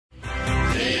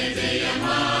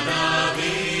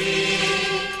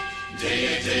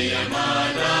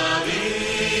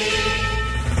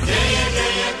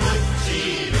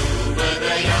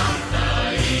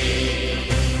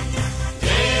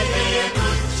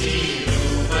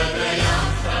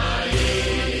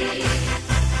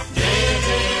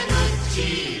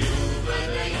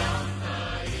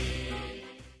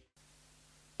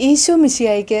ഈശോ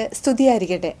മിശിഹായ്ക്ക്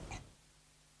സ്തുതിയായിരിക്കട്ടെ.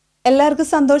 എല്ലാവർക്കും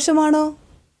സന്തോഷമാണോ?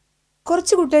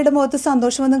 കുറച്ച് കുട്ടികളുടെ മുഖത്ത്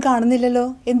സന്തോഷമൊന്നും കാണുന്നില്ലല്ലോ.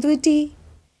 എന്തുപറ്റി?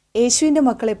 യേശുവിൻ്റെ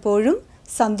മക്കൾ എപ്പോഴും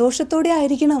സന്തോഷത്തോടെ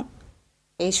ആയിരിക്കണം.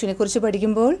 യേശുവിനെക്കുറിച്ച്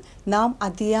പഠിക്കുമ്പോൾ നാം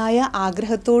അതിയായ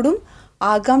ആഗ്രഹത്തോടും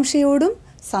ആകാംക്ഷയോടും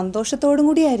സന്തോഷത്തോടും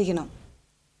കൂടി ആയിരിക്കണം.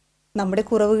 നമ്മുടെ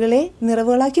കുറവുകളെ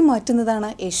നിറവുകളാക്കി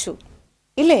മാറ്റുന്നതാണ് യേശു,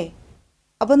 ഇല്ലേ?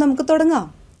 അപ്പോൾ നമുക്ക് തുടങ്ങാം.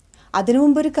 അതിനു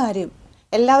മുമ്പൊരു കാര്യം,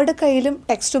 എല്ലാവരുടെ കയ്യിലും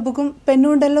ടെക്സ്റ്റ് ബുക്കും പെന്നും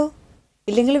ഉണ്ടല്ലോ.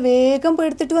 ഇല്ലെങ്കിൽ വേഗം പോയി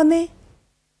എടുത്തിട്ട് വന്നേ.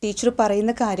 ടീച്ചർ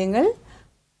പറയുന്ന കാര്യങ്ങൾ,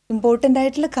 ഇമ്പോർട്ടൻ്റ്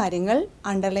ആയിട്ടുള്ള കാര്യങ്ങൾ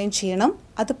അണ്ടർലൈൻ ചെയ്യണം.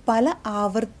 അത് പല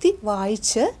ആവർത്തി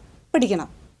വായിച്ച് പഠിക്കണം.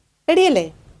 റെഡിയല്ലേ?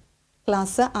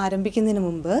 ക്ലാസ് ആരംഭിക്കുന്നതിന്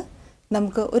മുമ്പ്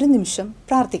നമുക്ക് ഒരു നിമിഷം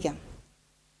പ്രാർത്ഥിക്കാം.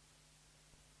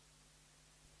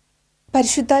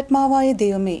 പരിശുദ്ധാത്മാവായ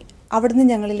ദൈവമേ, അവിടുന്ന്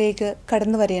ഞങ്ങളിലേക്ക്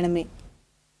കടന്നു വരയണമേ.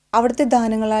 അവിടുത്തെ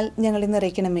ദാനങ്ങളാൽ ഞങ്ങളെ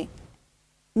നിറയ്ക്കണമേ.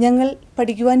 ഞങ്ങൾ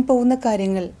പഠിക്കുവാൻ പോകുന്ന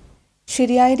കാര്യങ്ങൾ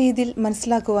ശരിയായ രീതിയിൽ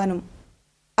മനസ്സിലാക്കുവാനും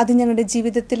അത് ഞങ്ങളുടെ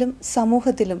ജീവിതത്തിലും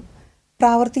സമൂഹത്തിലും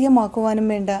പ്രാവർത്തികമാക്കുവാനും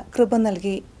വേണ്ട കൃപ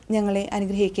നൽകി ഞങ്ങളെ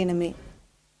അനുഗ്രഹിക്കണമേ.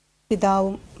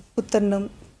 പിതാവും പുത്രനും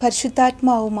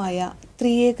പരിശുദ്ധാത്മാവുമായ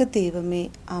ത്രിയേക ദൈവമേ,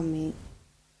 ആമേൻ.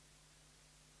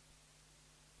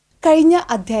 കഴിഞ്ഞ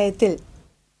അധ്യായത്തിൽ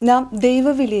നാം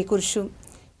ദൈവവിളിയെക്കുറിച്ചും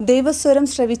ദൈവസ്വരം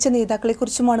ശ്രവിച്ച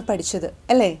നേതാക്കളെക്കുറിച്ചുമാണ് പഠിച്ചത്,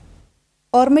 അല്ലേ?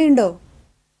 ഓർമ്മയുണ്ടോ?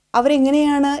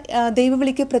 അവരെങ്ങനെയാണ്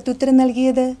ദൈവവിളിക്ക് പ്രത്യുത്തരം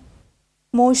നൽകിയത്?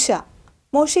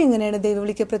 മോശ എങ്ങനെയാണ്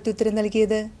ദൈവവിളിക്ക് പ്രത്യുത്തരം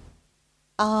നൽകിയത്?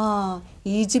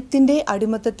 ഈജിപ്തിൻ്റെ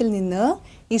അടിമത്തത്തിൽ നിന്ന്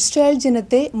ഇസ്രായേൽ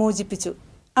ജനത്തെ മോചിപ്പിച്ചു,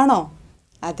 ആണോ?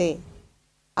 അതെ.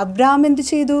 അബ്രാം എന്തു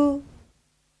ചെയ്തു?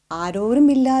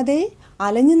 ആരോരുമില്ലാതെ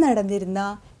അലഞ്ഞു നടന്നിരുന്ന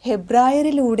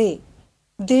ഹെബ്രായരിലൂടെ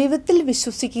ദൈവത്തിൽ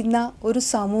വിശ്വസിക്കുന്ന ഒരു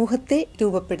സമൂഹത്തെ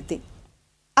രൂപപ്പെടുത്തി.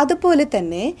 അതുപോലെ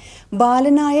തന്നെ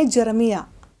ബാലനായ ജെറമിയ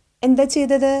എന്താ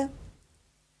ചെയ്തത്?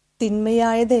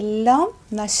 തിന്മയായതെല്ലാം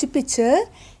നശിപ്പിച്ച്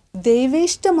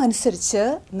ദൈവേഷ്ടമനുസരിച്ച്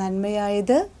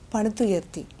നന്മയായത്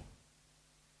പണിതുയർത്തി.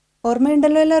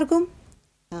 ഓർമ്മയുണ്ടല്ലോ എല്ലാവർക്കും?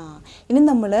 ഇനി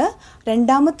നമ്മൾ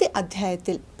രണ്ടാമത്തെ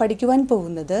അധ്യായത്തിൽ പഠിക്കുവാൻ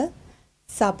പോകുന്നത്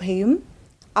സഭയും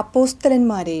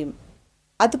അപ്പോസ്തലന്മാരെയും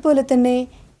അതുപോലെ തന്നെ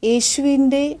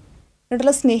യേശുവിൻ്റെ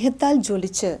സ്നേഹത്താൽ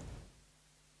ജ്വലിച്ച്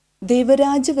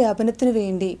ദൈവരാജ്യ വ്യാപനത്തിനു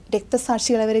വേണ്ടി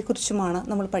രക്തസാക്ഷികളവരെക്കുറിച്ചുമാണ്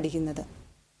നമ്മൾ പഠിക്കുന്നത്.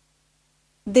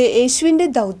 യേശുവിൻ്റെ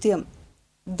ദൗത്യം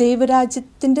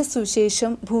ദൈവരാജ്യത്തിൻ്റെ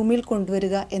സുവിശേഷം ഭൂമിയിൽ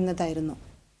കൊണ്ടുവരിക എന്നതായിരുന്നു.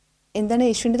 എന്താണ്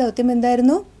യേശുവിൻ്റെ ദൗത്യം?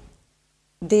 എന്തായിരുന്നു?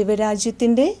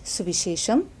 ദൈവരാജ്യത്തിൻ്റെ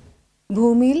സുവിശേഷം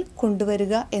ഭൂമിയിൽ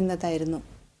കൊണ്ടുവരിക എന്നതായിരുന്നു.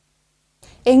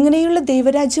 എങ്ങനെയുള്ള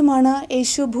ദൈവരാജ്യമാണ്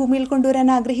യേശു ഭൂമിയിൽ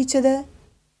കൊണ്ടുവരാൻ ആഗ്രഹിച്ചത്?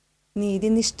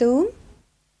 നീതിനിഷ്ഠവും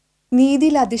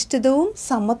നീതിയിൽ അധിഷ്ഠിതവും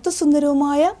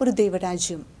സമത്വസുന്ദരവുമായ ഒരു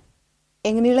ദൈവരാജ്യം.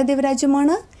 എങ്ങനെയുള്ള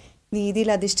ദൈവരാജ്യമാണ്? നീതിയിൽ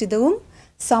അധിഷ്ഠിതവും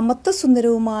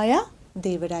സമത്വസുന്ദരവുമായ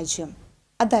ദൈവരാജ്യം.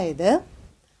 അതായത്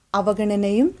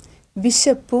അവഗണനയും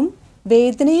വിശപ്പും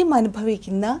വേദനയും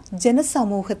അനുഭവിക്കുന്ന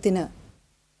ജനസമൂഹത്തിന്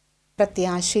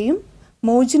പ്രത്യാശയും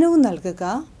മോചനവും നൽകുക,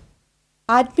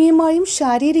 ആത്മീയമായും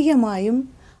ശാരീരികമായും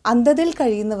അന്ധതയിൽ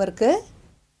കഴിയുന്നവർക്ക്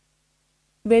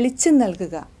വെളിച്ചം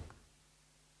നൽകുക,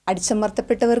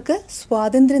 അടിച്ചമർത്തപ്പെട്ടവർക്ക്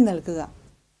സ്വാതന്ത്ര്യം നൽകുക.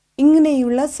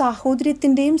 ഇങ്ങനെയുള്ള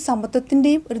സാഹോദര്യത്തിൻ്റെയും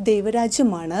സമത്വത്തിൻ്റെയും ഒരു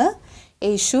ദൈവരാജ്യമാണ്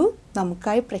യേശു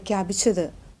നമുക്കായി പ്രഖ്യാപിച്ചത്,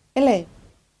 അല്ലേ?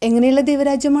 എങ്ങനെയുള്ള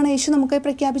ദൈവരാജ്യമാണ് യേശു നമുക്കായി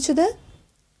പ്രഖ്യാപിച്ചത്?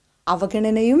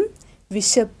 അവഗണനയും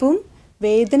വിശപ്പും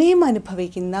വേദനയും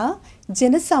അനുഭവിക്കുന്ന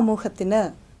ജനസമൂഹത്തിന്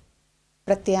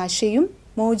പ്രത്യാശയും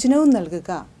മോചനവും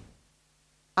നൽകുക,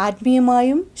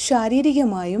 ആത്മീയമായും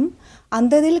ശാരീരികമായും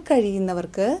അന്ധതയിൽ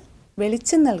കഴിയുന്നവർക്ക്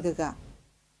വെളിച്ചം നൽകുക,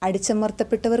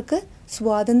 അടിച്ചമർത്തപ്പെട്ടവർക്ക്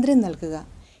സ്വാതന്ത്ര്യം നൽകുക.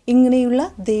 ഇങ്ങനെയുള്ള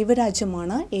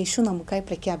ദൈവരാജ്യമാണ് യേശു നമുക്കായി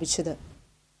പ്രഖ്യാപിച്ചത്.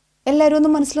 എല്ലാവരും ഒന്ന്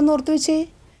മനസ്സിലൊന്ന് ഓർത്തു വെച്ചേ.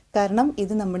 കാരണം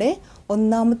ഇത് നമ്മുടെ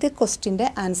ഒന്നാമത്തെ ക്വസ്റ്റ്യൻ്റെ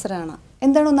ആൻസറാണ്.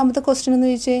 എന്താണ് ഒന്നാമത്തെ ക്വസ്റ്റ്യൻ എന്ന്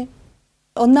ചോദിച്ചേ?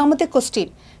 ഒന്നാമത്തെ ക്വസ്റ്റ്യൻ,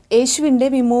 യേശുവിൻ്റെ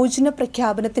വിമോചന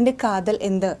പ്രഖ്യാപനത്തിൻ്റെ കാതൽ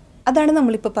എന്ത്? അതാണ്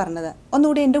നമ്മളിപ്പോൾ പറഞ്ഞത്.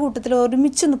 ഒന്നുകൂടി എൻ്റെ കൂട്ടത്തിൽ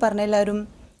ഒരുമിച്ചൊന്ന് പറഞ്ഞ എല്ലാവരും.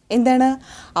 എന്താണ്?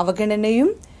 അവഗണനയും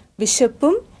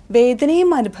വിശപ്പും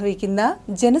വേദനയും അനുഭവിക്കുന്ന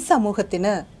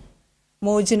ജനസമൂഹത്തിന്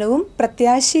മോചനവും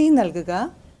പ്രത്യാശയും നൽകുക,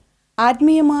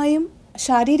 ആത്മീയമായും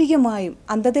ശാരീരികമായും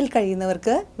അന്ധതയിൽ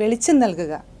കഴിയുന്നവർക്ക് വെളിച്ചം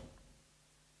നൽകുക,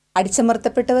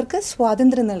 അടിച്ചമർത്തപ്പെട്ടവർക്ക്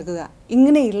സ്വാതന്ത്ര്യം നൽകുക.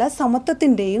 ഇങ്ങനെയുള്ള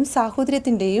സമത്വത്തിൻ്റെയും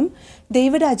സാഹോദര്യത്തിൻ്റെയും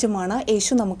ദൈവരാജ്യമാണ്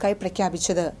യേശു നമുക്കായി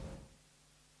പ്രഖ്യാപിച്ചത്.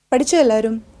 പഠിച്ചോ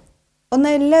എല്ലാവരും?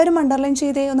 എല്ലാവരും അണ്ടർലൈൻ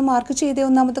ചെയ്തേ, ഒന്ന് മാർക്ക് ചെയ്തേ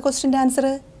ഒന്നാമത്തെ ക്വസ്റ്റ്യൻ്റെ ആൻസർ.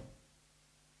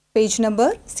 പേജ്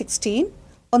നമ്പർ 16,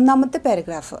 ഒന്നാമത്തെ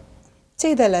പാരഗ്രാഫ്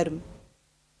ചെയ്തെല്ലാവരും.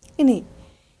 ഇനി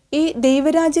ഈ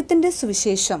ദൈവരാജ്യത്തിൻ്റെ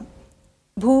സുവിശേഷം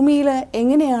ഭൂമിയിൽ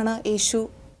എങ്ങനെയാണ് യേശു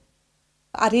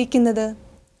അറിയിക്കുന്നത്?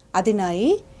 അതിനായി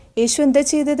യേശു എന്താ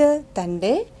ചെയ്തത്?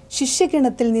 തൻ്റെ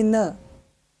ശിഷ്യഗണത്തിൽ നിന്ന്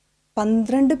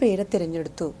 12 പേരെ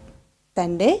തിരഞ്ഞെടുത്തു.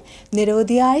 തൻ്റെ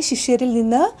നിരവധിയായ ശിഷ്യരിൽ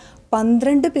നിന്ന്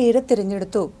 12 പേരെ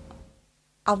തിരഞ്ഞെടുത്തു.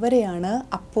 അവരെയാണ്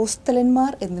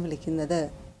അപ്പോസ്തലന്മാർ എന്ന് വിളിക്കുന്നത്.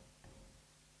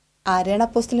 ആരെയാണ്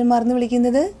അപ്പോസ്തലന്മാർ എന്ന്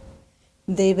വിളിക്കുന്നത്?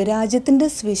 ദൈവരാജ്യത്തിൻ്റെ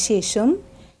സുവിശേഷം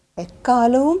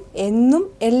എക്കാലവും എന്നും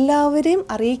എല്ലാവരെയും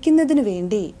അറിയിക്കുന്നതിന്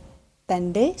വേണ്ടി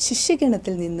തൻ്റെ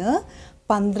ശിഷ്യഗണത്തിൽ നിന്ന്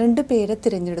 12 പേരെ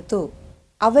തിരഞ്ഞെടുത്തു.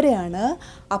 അവരെയാണ്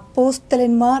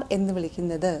അപ്പോസ്തലന്മാർ എന്ന്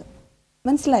വിളിക്കുന്നത്.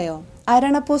 മനസ്സിലായോ?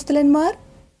 ആരാണ് അപ്പോസ്തലന്മാർ?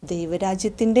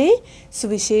 ദൈവരാജ്യത്തിൻ്റെ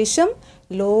സുവിശേഷം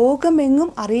ലോകമെങ്ങും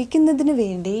അറിയിക്കുന്നതിന്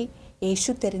വേണ്ടി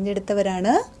യേശു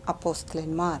തിരഞ്ഞെടുത്തവരാണ്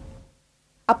അപ്പോസ്തലന്മാർ.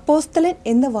 അപ്പോസ്തലൻ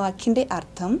എന്ന വാക്കിൻ്റെ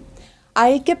അർത്ഥം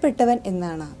അയക്കപ്പെട്ടവൻ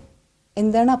എന്നാണ്.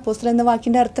 എന്താണ് അപ്പോസ്തലൻ എന്ന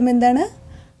വാക്കിൻ്റെ അർത്ഥം? എന്താണ്?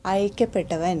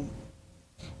 അയക്കപ്പെട്ടവൻ.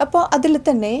 അപ്പോൾ അതിൽ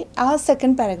തന്നെ ആ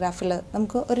സെക്കൻഡ് പാരഗ്രാഫിൽ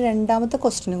നമുക്ക് ഒരു രണ്ടാമത്തെ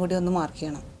ക്വസ്റ്റ്യനും കൂടി ഒന്ന് മാർക്ക്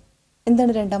ചെയ്യണം.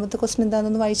 എന്താണ് രണ്ടാമത്തെ ക്വസ്റ്റ്യൻ?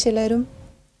 എന്താണെന്നൊന്ന് വായിച്ച എല്ലാവരും.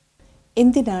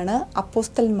 എന്തിനാണ്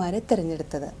അപ്പോസ്തലന്മാരെ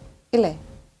തിരഞ്ഞെടുത്തത്? ഇല്ലേ?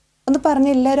 ഒന്ന്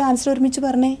പറഞ്ഞേ, എല്ലാവരും ആൻസർ ഒരുമിച്ച്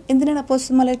പറഞ്ഞേ. എന്തിനാണ്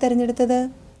അപ്പോസ്തലന്മാരെ തിരഞ്ഞെടുത്തത്?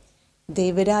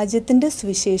 ദൈവരാജ്യത്തിൻ്റെ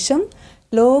സുവിശേഷം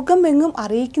ലോകമെങ്ങും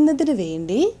അറിയിക്കുന്നതിന്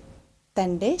വേണ്ടി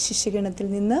തൻ്റെ ശിഷ്യഗണത്തിൽ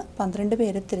നിന്ന് 12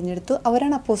 പേരെ തിരഞ്ഞെടുത്തു.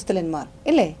 അവരാണ് അപ്പോസ്തലന്മാർ.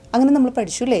 ഇല്ലേ? അങ്ങനെ നമ്മൾ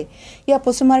പഠിച്ചു അല്ലേ? ഈ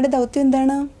അപ്പോസ്തലന്മാരുടെ ദൗത്യം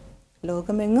എന്താണ്?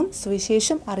 ലോകമെങ്ങും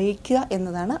സുവിശേഷം അറിയിക്കുക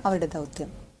എന്നതാണ് അവരുടെ ദൗത്യം.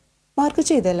 മാർക്ക്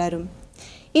ചെയ്ത് എല്ലാവരും.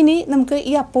 ഇനി നമുക്ക്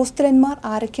ഈ അപ്പോസ്തലന്മാർ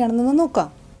ആരൊക്കെയാണെന്നൊന്ന് നോക്കാം.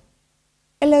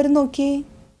 എല്ലാവരും നോക്കിയേ.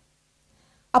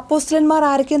 അപ്പോസ്തലന്മാർ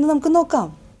ആരൊക്കെയെന്ന് നമുക്ക് നോക്കാം.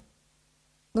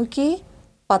 നോക്കിയേ.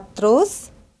 പത്രോസ്,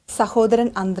 സഹോദരൻ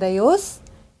അന്ത്രയോസ്,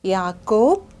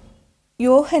 യാക്കോബ്,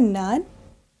 യോഹന്നാൻ,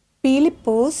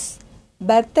 പീലിപ്പോസ്,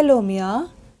 ബർത്തലോമ്യ,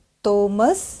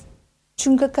 തോമസ്,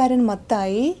 ചുങ്കക്കാരൻ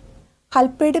മത്തായി,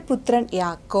 ഹൽപ്പയുടെ പുത്രൻ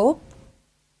യാക്കോബ്,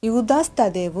 യൂദാസ്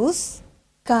തദേവൂസ്,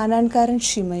 കാനാൻകാരൻ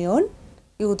ശിമയോൻ,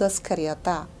 യൂദാസ് ഇസ്കറിയോത്ത.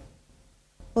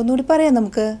 ഒന്നുകൂടി പറയാം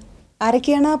നമുക്ക്.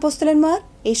 ആരൊക്കെയാണ് അപ്പോസ്തലന്മാർ?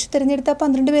 യേശു തിരഞ്ഞെടുത്ത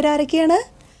 12 പേര് ആരൊക്കെയാണ്?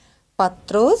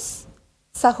 പത്രോസ്,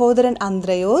 സഹോദരൻ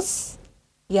അന്ത്രയോസ്,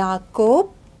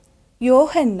 യാക്കോബ്,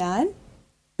 യോഹന്നാൻ,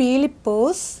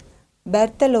 പീലിപ്പോസ്,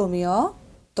 ബർത്തലോമിയോ,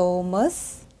 തോമസ്,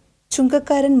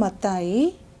 ചുങ്കക്കാരൻ മത്തായി,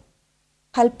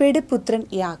 ഹൽപ്പയുടെ പുത്രൻ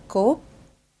യാക്കോബ്,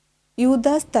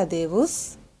 യൂദാസ് തദേവൂസ്,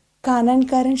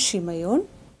 കാനാൻകാരൻ ശിമയോൻ,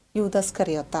 യൂദാസ്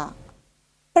ഇസ്കറിയോത്ത.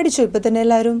 പഠിച്ചോ ഇപ്പം തന്നെ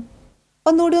എല്ലാവരും?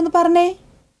 ഒന്നുകൂടി ഒന്ന് പറഞ്ഞേ.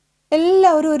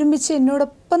 എല്ലാവരും ഒരുമിച്ച്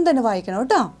എന്നോടൊപ്പം തന്നെ വായിക്കണം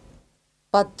കേട്ടോ.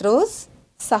 പത്രോസ്,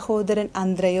 സഹോദരൻ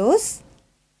അന്ത്രയോസ്,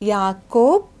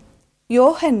 യാക്കോബ്,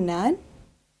 യോഹന്നാൻ,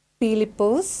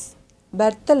 പീലിപ്പോസ്,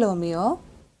 ബർത്തലോമിയോ,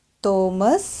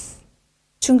 തോമസ്,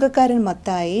 ചുങ്കക്കാരൻ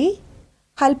മത്തായി,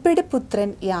 ഹൽപ്പയുടെ പുത്രൻ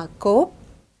യാക്കോബ്,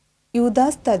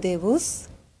 യൂദാസ് തദേവൂസ്,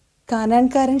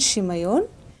 കാനാൻകാരൻ ശിമയോൻ,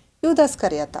 യൂദാസ്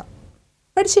ഇസ്കറിയോത്ത.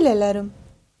 പഠിച്ചില്ലേ എല്ലാവരും?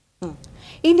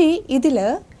 ഇനി ഇതിൽ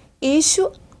യേശു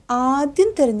ആദ്യം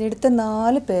തിരഞ്ഞെടുത്ത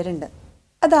 4 പേരുണ്ട്.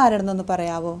 അതാരാണെന്നൊന്ന്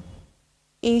പറയാവോ?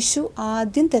 യേശു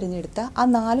ആദ്യം തിരഞ്ഞെടുത്ത ആ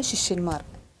 4 ശിഷ്യന്മാർ.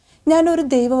 ഞാനൊരു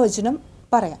ദൈവവചനം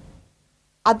പറയാം.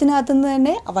 അതിനകത്തു നിന്ന്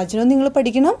തന്നെ വചനവും നിങ്ങൾ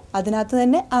പഠിക്കണം. അതിനകത്ത്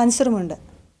തന്നെ ആൻസറുമുണ്ട്.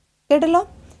 കേട്ടല്ലോ?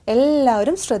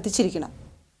 എല്ലാവരും ശ്രദ്ധിച്ചിരിക്കണം.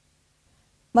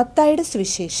 മത്തായിയുടെ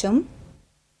സുവിശേഷം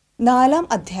 4-ാം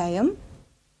അധ്യായം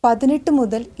 18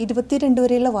 മുതൽ 22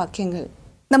 വരെയുള്ള വാക്യങ്ങൾ.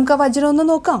 നമുക്ക് ആ വചനം ഒന്ന്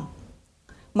നോക്കാം.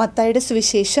 മത്തായിയുടെ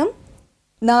സുവിശേഷം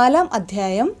 4-ാം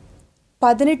അധ്യായം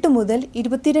 18 മുതൽ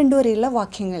 22 വരെയുള്ള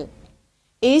വാക്യങ്ങൾ.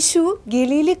 യേശു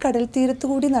ഗലീലി കടൽ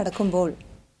തീരത്തുകൂടി നടക്കുമ്പോൾ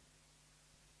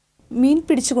മീൻ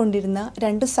പിടിച്ചുകൊണ്ടിരുന്ന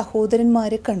 2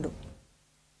 സഹോദരന്മാരെ കണ്ടു.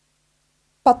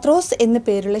 പത്രോസ് എന്നു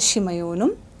പേരുള്ള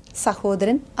ശിമയോനും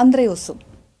സഹോദരൻ അന്ത്രയോസും.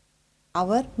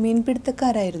 അവർ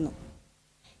മീൻപിടുത്തക്കാരായിരുന്നു.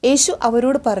 യേശു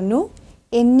അവരോട് പറഞ്ഞു,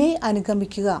 എന്നെ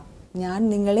അനുഗമിക്കുക, ഞാൻ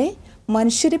നിങ്ങളെ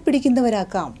മനുഷ്യരെ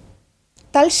പിടിക്കുന്നവരാക്കാം.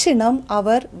 തൽക്ഷണം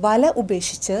അവർ വല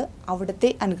ഉപേക്ഷിച്ച് അവിടത്തെ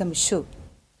അനുഗമിച്ചു.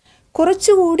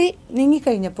 കുറച്ചുകൂടി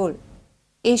നീങ്ങിക്കഴിഞ്ഞപ്പോൾ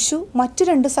യേശു മറ്റു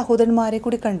 2 സഹോദരന്മാരെ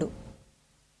കൂടി കണ്ടു.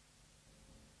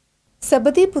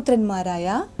 സെബദി പുത്രന്മാരായ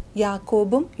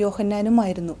യാക്കോബും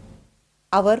യോഹന്നാനുമായിരുന്നു.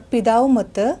 അവർ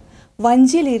പിതാവുമൊത്ത്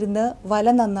വഞ്ചിയിലിരുന്ന് വല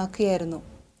നന്നാക്കുകയായിരുന്നു.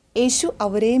 യേശു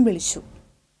അവരെയും വിളിച്ചു.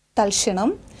 തൽക്ഷണം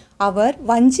അവർ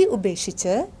വഞ്ചി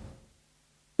ഉപേക്ഷിച്ച്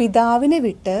പിതാവിനെ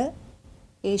വിട്ട്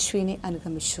യേശുവിനെ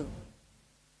അനുഗമിച്ചു.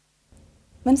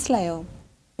 മനസ്സിലായോ?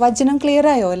 വചനം ക്ലിയർ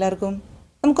ആയോ എല്ലാവർക്കും?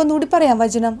 നമുക്കൊന്നുകൂടി പറയാം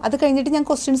വചനം. അത് കഴിഞ്ഞിട്ട് ഞാൻ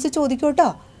ക്വസ്റ്റ്യൻസ് ചോദിക്കും കേട്ടോ.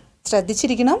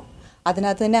 ശ്രദ്ധിച്ചിരിക്കണം.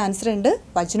 അതിനകത്ത് തന്നെ ആൻസർ ഉണ്ട്.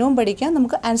 വചനവും പഠിക്കാം,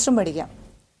 നമുക്ക് ആൻസറും പഠിക്കാം.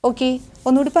 ഓക്കെ,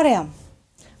 ഒന്നുകൂടി പറയാം.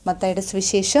 മത്തായിയുടെ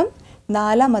സുവിശേഷം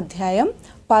 4-ാം അധ്യായം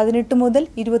 18 മുതൽ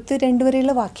 22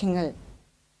 വരെയുള്ള വാക്യങ്ങൾ.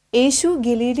 യേശു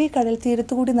ഗലീലി കടൽ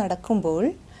തീരത്തുകൂടി നടക്കുമ്പോൾ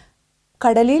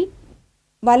കടലിൽ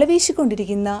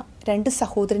വലവീശിക്കൊണ്ടിരിക്കുന്ന 2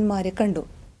 സഹോദരന്മാരെ കണ്ടു.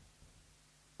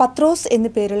 പത്രോസ് എന്നു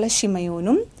പേരുള്ള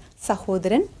ശിമയോനും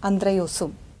സഹോദരൻ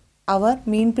അന്ത്രയോസും. അവർ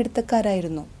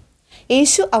മീൻപിടുത്തക്കാരായിരുന്നു.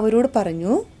 യേശു അവരോട്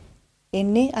പറഞ്ഞു,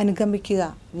 എന്നെ അനുഗമിക്കുക,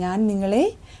 ഞാൻ നിങ്ങളെ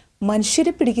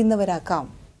മനുഷ്യരെ പിടിക്കുന്നവരാക്കാം.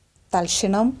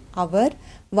 തൽക്ഷണം അവർ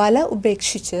വല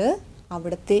ഉപേക്ഷിച്ച്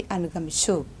അവിടത്തെ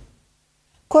അനുഗമിച്ചു.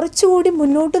 കുറച്ചുകൂടി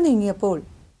മുന്നോട്ട് നീങ്ങിയപ്പോൾ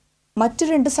മറ്റു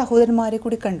 2 സഹോദരന്മാരെ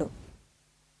കൂടി കണ്ടു.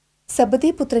 സെബദി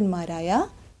പുത്രന്മാരായ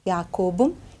യാക്കോബും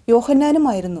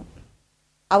യോഹന്നാനുമായിരുന്നു.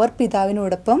 അവർ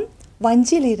പിതാവിനോടൊപ്പം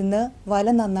വഞ്ചിയിലിരുന്ന് വല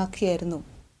നന്നാക്കിയായിരുന്നു.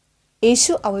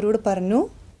 യേശു അവരോട് പറഞ്ഞു,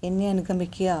 എന്നെ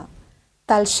അനുഗമിക്കുക.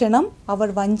 തൽക്ഷണം അവർ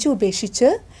വഞ്ചി ഉപേക്ഷിച്ച്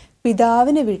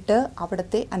പിതാവിനെ വിട്ട്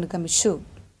അവിടത്തെ അനുഗമിച്ചു.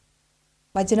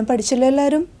 വചനം പഠിച്ചല്ലോ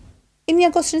എല്ലാവരും? ഇനി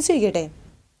ഞാൻ ക്വസ്റ്റ്യൻസ് ചോദിക്കട്ടെ.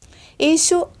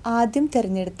 യേശു ആദ്യം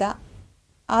തിരഞ്ഞെടുത്ത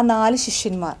ആ 4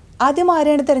 ശിഷ്യന്മാർ ആദ്യം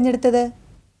ആരെയാണ് തിരഞ്ഞെടുത്തത്?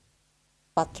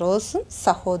 പത്രോസും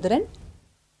സഹോദരൻ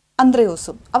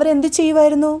അന്ത്രയോസും. അവരെന്ത്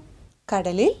ചെയ്യുമായിരുന്നു?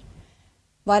 കടലിൽ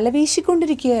വല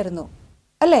വീശിക്കൊണ്ടിരിക്കുകയായിരുന്നു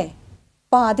അല്ലേ?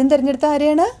 അപ്പോൾ ആദ്യം തിരഞ്ഞെടുത്ത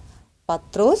ആരെയാണ്?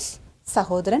 പത്രോസ്,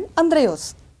 സഹോദരൻ അന്ത്രയോസ്.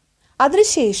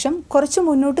 അതിനുശേഷം കുറച്ച്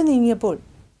മുന്നോട്ട് നീങ്ങിയപ്പോൾ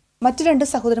മറ്റു 2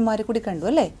 സഹോദരന്മാരെ കൂടി കണ്ടു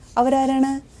അല്ലേ?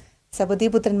 അവരാരാണ്? സെബദി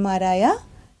പുത്രന്മാരായ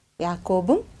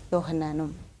യാക്കോബും യോഹന്നാനും.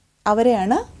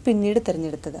 അവരെയാണ് പിന്നീട്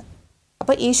തിരഞ്ഞെടുത്തത്.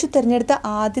 അപ്പോൾ യേശു തിരഞ്ഞെടുത്ത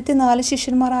ആദ്യത്തെ 4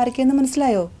 ശിഷ്യന്മാർ ആരൊക്കെയെന്ന്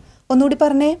മനസ്സിലായോ? ഒന്നുകൂടി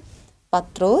പറഞ്ഞേ.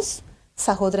 പത്രോസ്,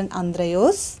 സഹോദരൻ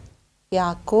അന്ത്രയോസ്,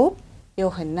 യാക്കോബ്,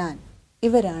 യോഹന്നാൻ.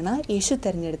 ഇവരാണ് യേശു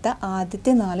തിരഞ്ഞെടുത്ത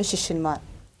ആദ്യത്തെ 4 ശിഷ്യന്മാർ.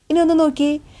 ഇനി ഒന്ന്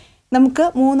നോക്കി, നമുക്ക്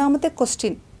മൂന്നാമത്തെ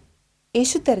ക്വസ്റ്റ്യൻ.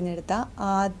 യേശു തിരഞ്ഞെടുത്ത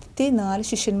ആദ്യത്തെ 4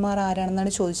 ശിഷ്യന്മാർ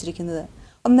ആരാണെന്നാണ് ചോദിച്ചിരിക്കുന്നത്.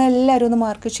 എല്ലാവരും ഒന്ന്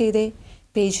മാർക്ക് ചെയ്തേ.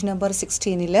 പേജ് നമ്പർ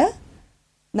 16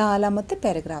 4ാമത്തെ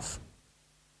പാരഗ്രാഫ്,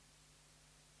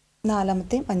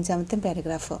 4ാമത്തെയും 5ാമത്തെയും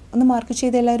പാരഗ്രാഫ് ഒന്ന് മാർക്ക്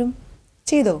ചെയ്തേ. എല്ലാവരും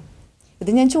ചെയ്തോ?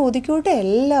 ഇത് ഞാൻ ചോദിക്കോട്ടെ,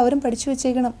 എല്ലാവരും പഠിച്ചു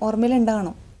വെച്ചേക്കണം,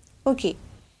 ഓർമ്മയിലുണ്ടാകണം. ഓക്കെ.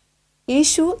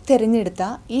 യേശു തിരഞ്ഞെടുത്ത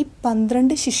ഈ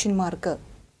 12 ശിഷ്യന്മാർക്ക്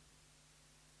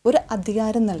ഒരു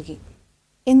അധികാരം നൽകി.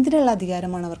 എന്തിനുള്ള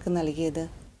അധികാരമാണ് അവർക്ക് നൽകിയത്?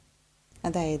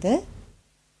 അതായത്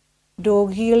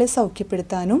രോഗികളെ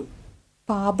സൗഖ്യപ്പെടുത്താനും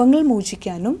പാപങ്ങൾ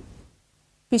മോചിക്കാനും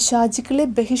പിശാചുക്കളെ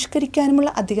ബഹിഷ്കരിക്കാനുമുള്ള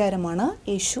അധികാരമാണ്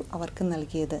യേശു അവർക്ക്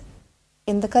നൽകിയത്.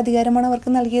 എന്തൊക്കെ അധികാരമാണ്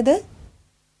അവർക്ക് നൽകിയത്?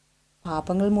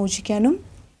 പാപങ്ങൾ മോചിക്കാനും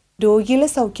രോഗികളെ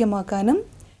സൗഖ്യമാക്കാനും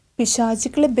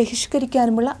പിശാചുക്കളെ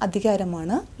ബഹിഷ്കരിക്കാനുമുള്ള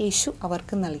അധികാരമാണ് യേശു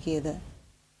അവർക്ക് നൽകിയത്.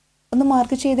 ഒന്ന്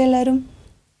മാർക്ക് ചെയ്ത എല്ലാവരും.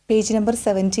 പേജ് നമ്പർ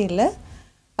 17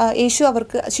 യേശു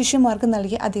അവർക്ക് ശിഷ്യന്മാർക്ക്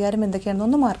നൽകിയ അധികാരം എന്തൊക്കെയാണെന്ന്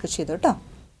ഒന്ന് മാർക്ക് ചെയ്തു കേട്ടോ.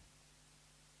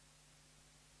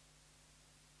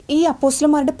 ഈ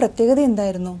അപ്പോസ്തലന്മാരുടെ പ്രത്യേകത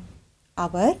എന്തായിരുന്നു?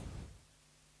 അവർ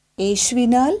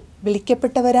യേശുവിനാൽ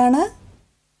വിളിക്കപ്പെട്ടവരാണ്,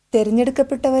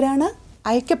 തിരഞ്ഞെടുക്കപ്പെട്ടവരാണ്,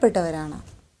 അയക്കപ്പെട്ടവരാണ്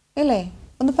അല്ലേ?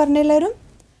 ഒന്ന് പറഞ്ഞെല്ലാവരും.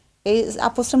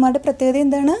 അപ്പോസ്തലന്മാരുടെ പ്രത്യേകത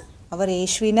എന്താണ്? അവർ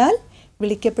യേശുവിനാൽ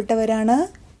വിളിക്കപ്പെട്ടവരാണ്,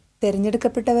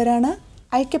 തിരഞ്ഞെടുക്കപ്പെട്ടവരാണ്,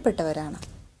 അയക്കപ്പെട്ടവരാണ്.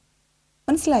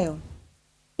 മനസ്സിലായോ?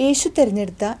 യേശു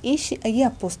തിരഞ്ഞെടുത്ത ഈ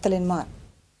അപ്പോസ്തലന്മാർ,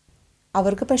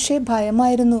 അവർക്ക് പക്ഷേ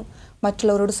ഭയമായിരുന്നു.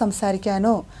 മറ്റുള്ളവരോട്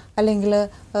സംസാരിക്കാനോ അല്ലെങ്കിൽ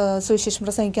സുവിശേഷം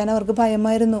പ്രസംഗിക്കാനോ അവർക്ക്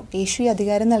ഭയമായിരുന്നു. യേശു ഈ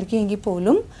അധികാരം നൽകിയെങ്കിൽ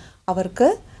പോലും അവർക്ക്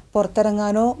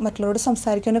പുറത്തിറങ്ങാനോ മറ്റുള്ളവരോട്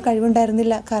സംസാരിക്കാനോ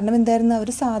കഴിവുണ്ടായിരുന്നില്ല. കാരണം എന്തായിരുന്നു? അവർ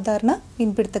സാധാരണ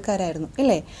മീൻപിടുത്തക്കാരായിരുന്നു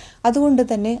അല്ലേ? അതുകൊണ്ട്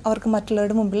തന്നെ അവർക്ക്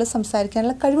മറ്റുള്ളവരുടെ മുമ്പിൽ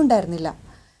സംസാരിക്കാനുള്ള കഴിവുണ്ടായിരുന്നില്ല.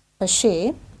 പക്ഷേ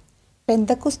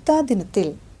പെന്തക്കോസ്താ ദിനത്തിൽ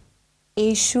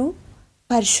യേശു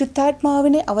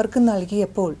പരിശുദ്ധാത്മാവിനെ അവർക്ക്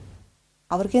നൽകിയപ്പോൾ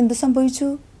അവർക്ക് എന്ത് സംഭവിച്ചു?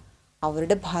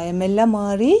 അവരുടെ ഭയമെല്ലാം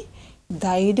മാറി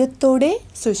ധൈര്യത്തോടെ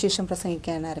സുവിശേഷം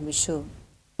പ്രസംഗിക്കാൻ ആരംഭിച്ചു.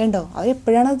 കണ്ടോ?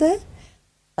 അവരെപ്പോഴാണത്?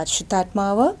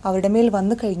 പരിശുദ്ധാത്മാവ് അവരുടെ മേൽ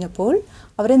വന്നു കഴിഞ്ഞപ്പോൾ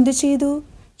അവരെന്ത് ചെയ്തു?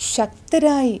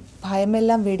 ശക്തരായി,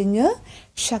 ഭയമെല്ലാം വെടിഞ്ഞ്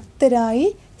ശക്തരായി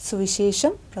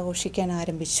സുവിശേഷം പ്രഘോഷിക്കാൻ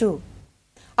ആരംഭിച്ചു.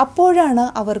 അപ്പോഴാണ്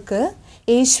അവർക്ക്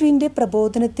യേശുവിൻ്റെ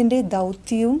പ്രബോധനത്തിൻ്റെ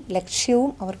ദൗത്യവും ലക്ഷ്യവും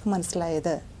അവർക്ക്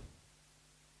മനസ്സിലായത്.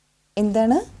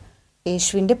 എന്താണ്?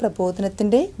 യേശുവിൻ്റെ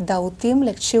പ്രബോധനത്തിൻ്റെ ദൗത്യവും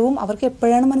ലക്ഷ്യവും അവർക്ക്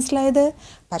എപ്പോഴാണ് മനസ്സിലായത്?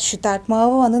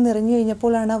 പരിശുദ്ധാത്മാവ് വന്ന് നിറഞ്ഞു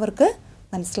കഴിഞ്ഞപ്പോഴാണ് അവർക്ക്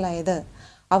മനസ്സിലായത്.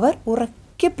 അവർ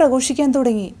ഉറക്കെ പ്രഘോഷിക്കാൻ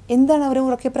തുടങ്ങി. എന്താണ് അവർ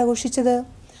ഉറക്കെ പ്രഘോഷിച്ചത്?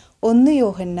 1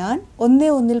 യോഹന്നാൻ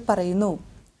 1:1 പറയുന്നു,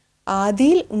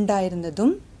 ആദിയിൽ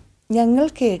ഉണ്ടായിരുന്നതും ഞങ്ങൾ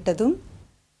കേട്ടതും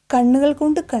കണ്ണുകൾ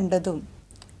കൊണ്ട് കണ്ടതും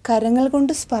കരങ്ങൾ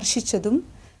കൊണ്ട് സ്പർശിച്ചതും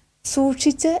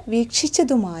സൂക്ഷിച്ച്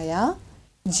വീക്ഷിച്ചതുമായ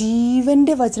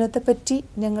ജീവൻ്റെ വചനത്തെപ്പറ്റി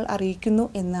ഞങ്ങൾ അറിയിക്കുന്നു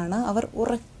എന്നാണ് അവർ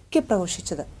ഉറക്കെ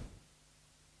പ്രഘോഷിച്ചത്.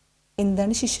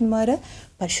 എന്താണ് ശിഷ്യന്മാർ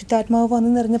പരിശുദ്ധാത്മാവ് വന്ന്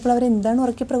നിറഞ്ഞപ്പോൾ അവരെന്താണ്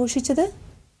ഉറക്കെ പ്രഘോഷിച്ചത്?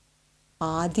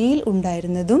 ആദിയിൽ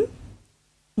ഉണ്ടായിരുന്നതും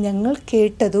ഞങ്ങൾ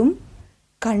കേട്ടതും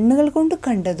കണ്ണുകൾ കൊണ്ട്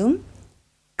കണ്ടതും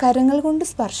കരങ്ങൾ കൊണ്ട്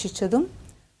സ്പർശിച്ചതും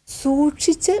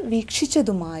സൂക്ഷിച്ച്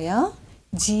വീക്ഷിച്ചതുമായ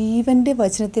ജീവൻ്റെ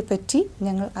വചനത്തെപ്പറ്റി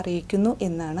ഞങ്ങൾ അറിയിക്കുന്നു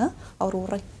എന്നാണ് അവർ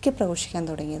ഉറക്കെ പ്രഘോഷിക്കാൻ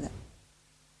തുടങ്ങിയത്.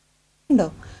 ഉണ്ടോ?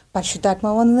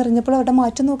 പരിശുദ്ധാത്മാവ് വന്ന് നിറഞ്ഞപ്പോൾ അവിടെ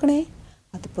മാറ്റം നോക്കണേ.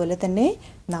 അതുപോലെ തന്നെ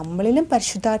നമ്മളിലും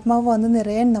പരിശുദ്ധാത്മാവ് വന്ന്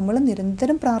നിറയാൻ നമ്മൾ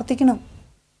നിരന്തരം പ്രാർത്ഥിക്കണം.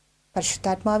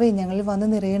 പരിശുദ്ധാത്മാവേ ഞങ്ങളിൽ വന്ന്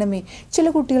നിറയണമേ. ചില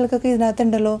കുട്ടികൾക്കൊക്കെ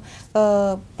ഇതിനകത്തുണ്ടല്ലോ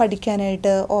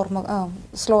പഠിക്കാനായിട്ട്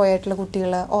സ്ലോ ആയിട്ടുള്ള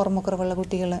കുട്ടികൾ, ഓർമ്മക്കുറവുള്ള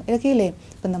കുട്ടികൾ, ഇതൊക്കെയില്ലേ.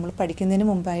 ഇപ്പം നമ്മൾ പഠിക്കുന്നതിന്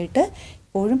മുമ്പായിട്ട്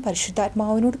എപ്പോഴും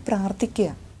പരിശുദ്ധാത്മാവിനോട് പ്രാർത്ഥിക്കുക.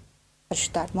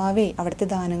 പരിശുദ്ധാത്മാവേ അവിടുത്തെ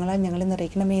ദാനങ്ങളാൽ ഞങ്ങൾ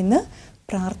നിറയ്ക്കണമേ എന്ന്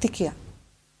പ്രാർത്ഥിക്കുക.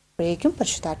 അപ്പോഴേക്കും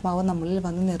പരിശുദ്ധാത്മാവ് നമ്മളിൽ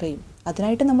വന്ന് നിറയും.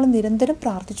 അതിനായിട്ട് നമ്മൾ നിരന്തരം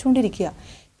പ്രാർത്ഥിച്ചുകൊണ്ടിരിക്കുക.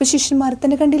 ഇപ്പം ശിഷ്യന്മാരെ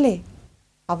തന്നെ കണ്ടില്ലേ,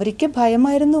 അവർക്ക്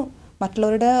ഭയമായിരുന്നു.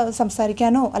 മറ്റുള്ളവരുടെ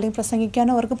സംസാരിക്കാനോ അല്ലെങ്കിൽ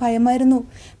പ്രസംഗിക്കാനോ അവർക്ക് ഭയമായിരുന്നു.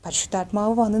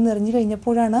 പരിശുദ്ധാത്മാവ് വന്ന് നിറഞ്ഞു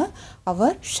കഴിഞ്ഞപ്പോഴാണ്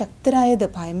അവർ ശക്തരായത്.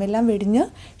 ഭയമെല്ലാം വെടിഞ്ഞ്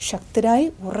ശക്തരായി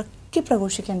ഉറക്കി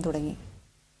പ്രഘോഷിക്കാൻ തുടങ്ങി.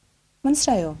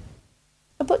 മനസ്സിലായോ?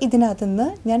 അപ്പോൾ ഇതിനകത്ത് നിന്ന്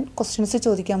ഞാൻ ക്വസ്റ്റ്യൻസ്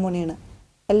ചോദിക്കാൻ പോണെയാണ്.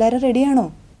 എല്ലാവരും റെഡിയാണോ?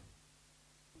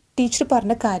 ടീച്ചർ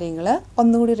പറഞ്ഞ കാര്യങ്ങൾ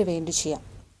ഒന്നുകൂടി റിവൈൻഡ് ചെയ്യാം.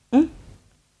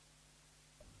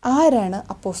 ആരാണ്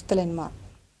അപ്പോസ്തലന്മാർ?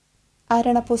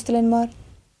 ആരാണ് അപ്പോസ്തലന്മാർ?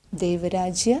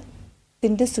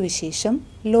 ദൈവരാജ്യത്തിൻ്റെ സുവിശേഷം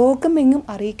ലോകമെങ്ങും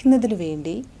അറിയിക്കുന്നതിന്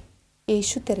വേണ്ടി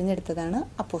യേശു തിരഞ്ഞെടുത്തതാണ്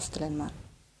അപ്പോസ്തലന്മാർ,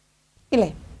 ഇല്ലേ?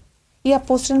 ഈ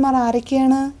അപ്പോസ്തലന്മാർ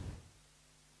ആരൊക്കെയാണ്?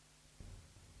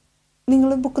 നിങ്ങൾ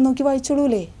ബുക്ക് നോക്കി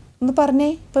വായിച്ചോളൂല്ലേ? ഒന്ന് പറഞ്ഞേ,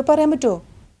 ഇപ്പോൾ പറയാൻ പറ്റുമോ?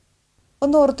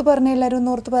 ഒന്ന് ഓർത്ത് പറഞ്ഞേ, എല്ലാവരും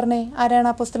ഒന്ന് ഓർത്ത് പറഞ്ഞേ. ആരാണ്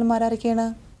അപ്പോസ്തലന്മാർ? ആരൊക്കെയാണ്?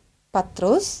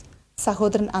 പത്രോസ്,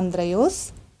 സഹോദരൻ അന്ത്രയോസ്,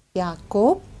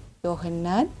 യാക്കോബ്,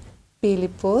 യോഹന്നാൻ,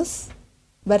 ഫിലിപ്പോസ്,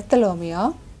 ബർത്തലോമിയ,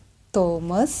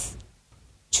 തോമസ്,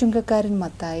 ചുങ്കക്കാരൻ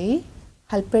മത്തായി,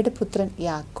 ഹൽപ്പയുടെ പുത്രൻ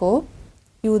യാക്കോബ്,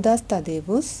 യൂദാസ്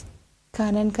തദേവൂസ്,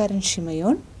 കാനാൻകാരൻ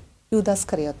ഷിമയോൻ, യൂദാസ്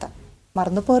കറിയോത്ത.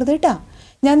 മറന്നു പോകരുത് കേട്ടോ.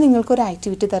 ഞാൻ നിങ്ങൾക്കൊരു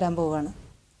ആക്ടിവിറ്റി തരാൻ പോവുകയാണ്.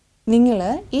 നിങ്ങൾ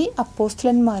ഈ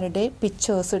അപ്പോസ്തലന്മാരുടെ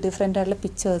പിക്ചേഴ്സ്, ഡിഫറെൻ്റ് ആയിട്ടുള്ള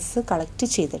പിക്ചേഴ്സ് കളക്ട്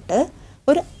ചെയ്തിട്ട്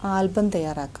ഒരു ആൽബം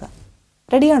തയ്യാറാക്കുക.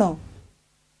 റെഡിയാണോ?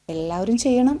 എല്ലാവരും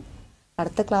ചെയ്യണം.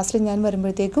 അടുത്ത ക്ലാസ്സിൽ ഞാൻ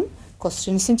വരുമ്പോഴത്തേക്കും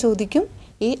ക്വസ്റ്റ്യൻസും ചോദിക്കും.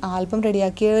 ഈ ആൽബം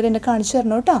റെഡിയാക്കിയവർ എന്നെ കാണിച്ചു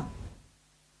തരണം കേട്ടോ.